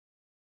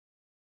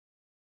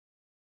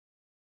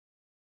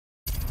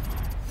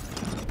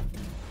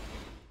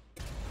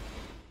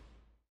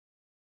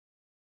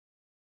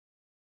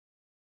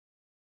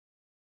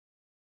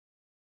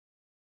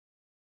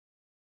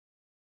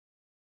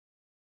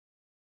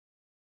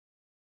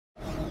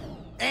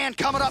And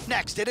coming up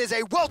next, it is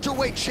a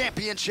welterweight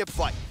championship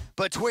fight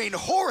between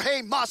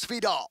Jorge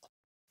Masvidal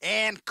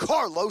and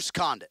Carlos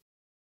Condit.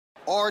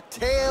 Our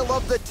tale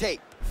of the tape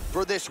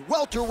for this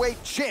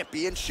welterweight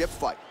championship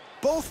fight.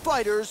 Both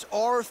fighters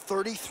are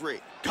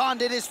 33.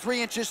 Condit is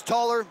 3 inches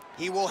taller.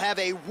 He will have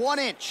a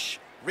 1-inch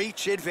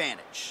reach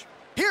advantage.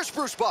 Here's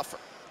Bruce Buffer.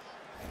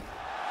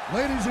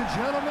 Ladies and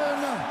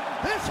gentlemen,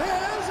 this is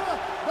the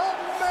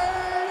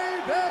main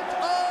event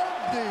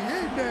of the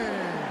evening.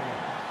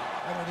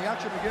 And when the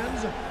action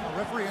begins, the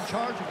referee in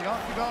charge of the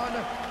octagon,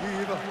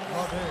 Yves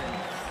Lavigne.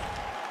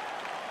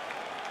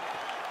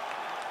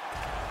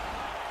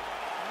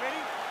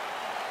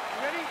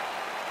 Ready?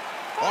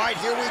 All right,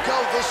 here we go.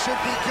 This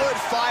should be good.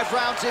 5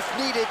 rounds if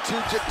needed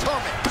to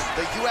determine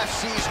the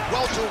UFC's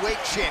welterweight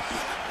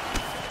champion.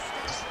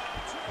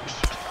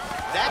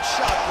 That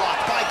shot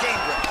blocked by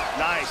Gainbridge.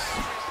 Nice.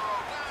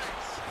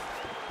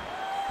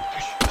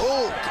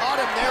 Oh, caught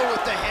him there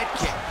with the head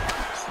kick.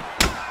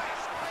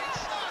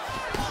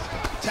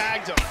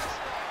 Tagged him.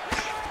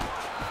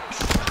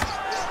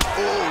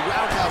 Oh,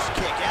 roundhouse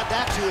kick. Add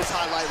that to his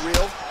highlight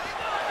reel.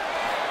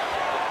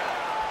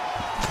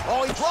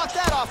 Oh, he blocked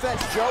that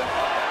offense, Joe.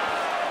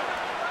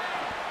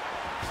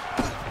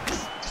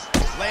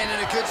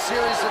 Landing a good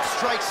series of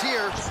strikes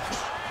here.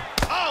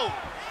 Oh!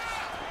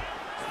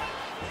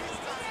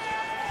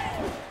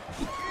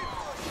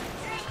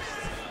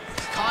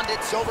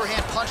 Condit's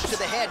overhand punch to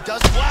the head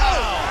does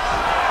Wow!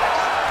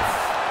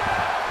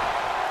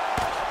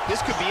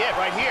 This could be it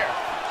right here.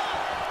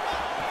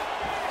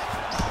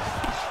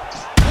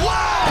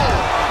 Wow!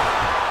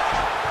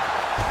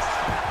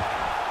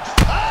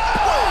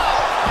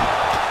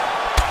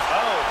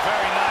 Oh,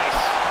 very nice.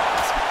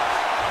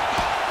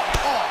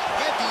 Oh,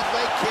 heavy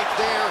leg kick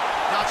there.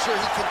 Not sure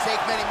he can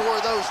take many more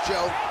of those,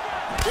 Joe.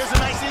 There's a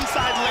nice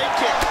inside leg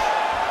kick.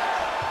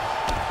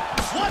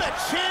 What a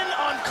chin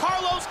on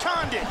Carlos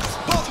Condit.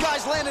 Both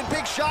guys landing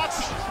big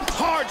shots.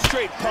 Hard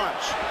straight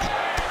punch.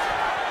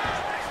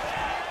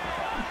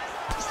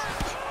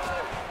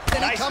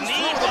 And Nice he comes knee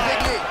through with a big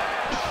by knee.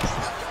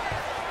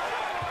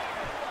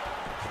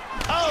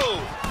 Oh!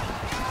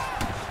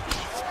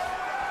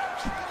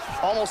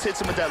 Almost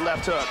hits him with that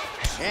left hook.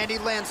 And he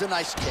lands a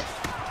nice kick.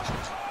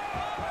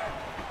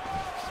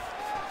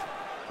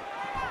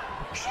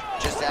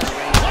 Just out of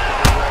range.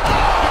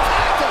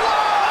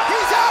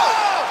 He's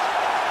out!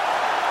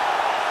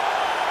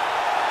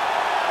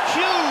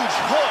 Huge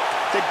hook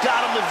that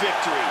got him the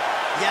victory.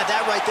 Yeah,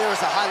 that right there is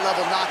a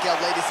high-level knockout,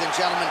 ladies and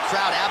gentlemen.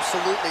 Crowd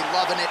absolutely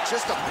loving it.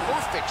 Just a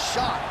perfect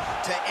shot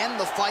to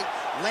end the fight.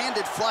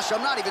 Landed flush.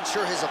 I'm not even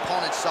sure his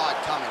opponent saw it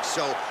coming.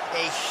 So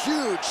a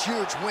huge,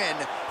 huge win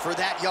for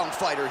that young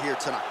fighter here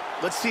tonight.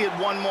 Let's see it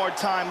one more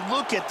time.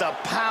 Look at the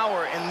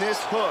power in this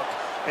hook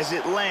as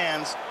it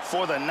lands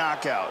for the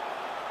knockout.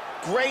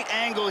 Great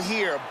angle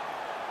here.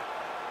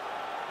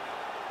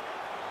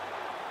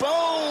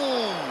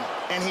 Boom!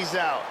 And he's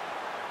out.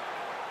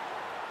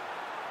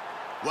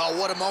 Well,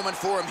 what a moment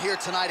for him here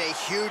tonight. A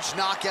huge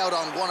knockout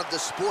on one of the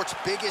sport's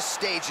biggest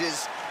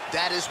stages.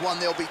 That is one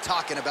they'll be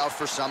talking about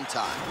for some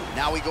time.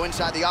 Now we go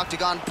inside the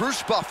octagon.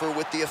 Bruce Buffer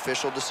with the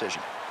official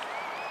decision.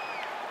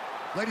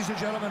 Ladies and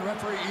gentlemen,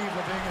 referee Yves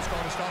Lavigne is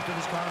going to stop to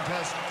this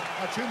contest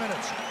at 2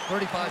 minutes,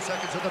 35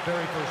 seconds of the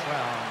very first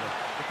round.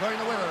 Declaring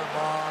the winner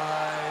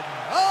by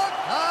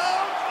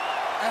knockout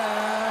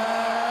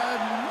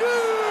and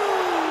new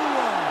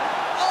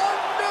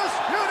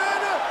undisputed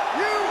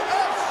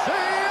UFC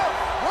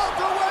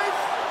welterweight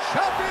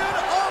champion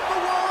of the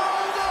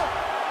world,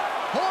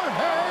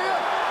 Jorge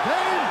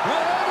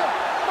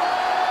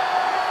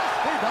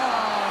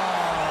Masvidal.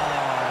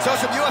 So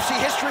some UFC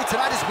history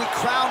tonight as we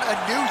crown a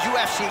new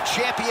UFC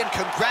champion.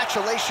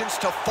 Congratulations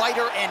to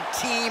fighter and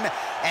team.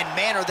 And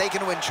man, are they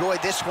going to enjoy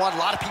this one. A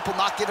lot of people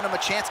not giving them a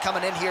chance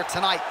coming in here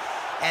tonight.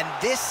 And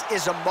this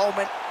is a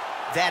moment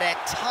that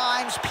at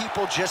times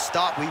people just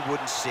thought we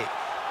wouldn't see.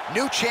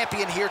 New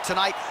champion here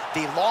tonight.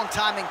 The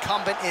longtime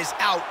incumbent is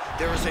out.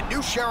 There is a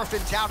new sheriff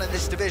in town in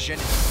this division,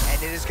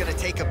 and it is going to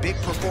take a big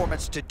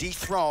performance to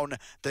dethrone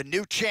the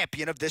new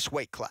champion of this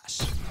weight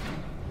class.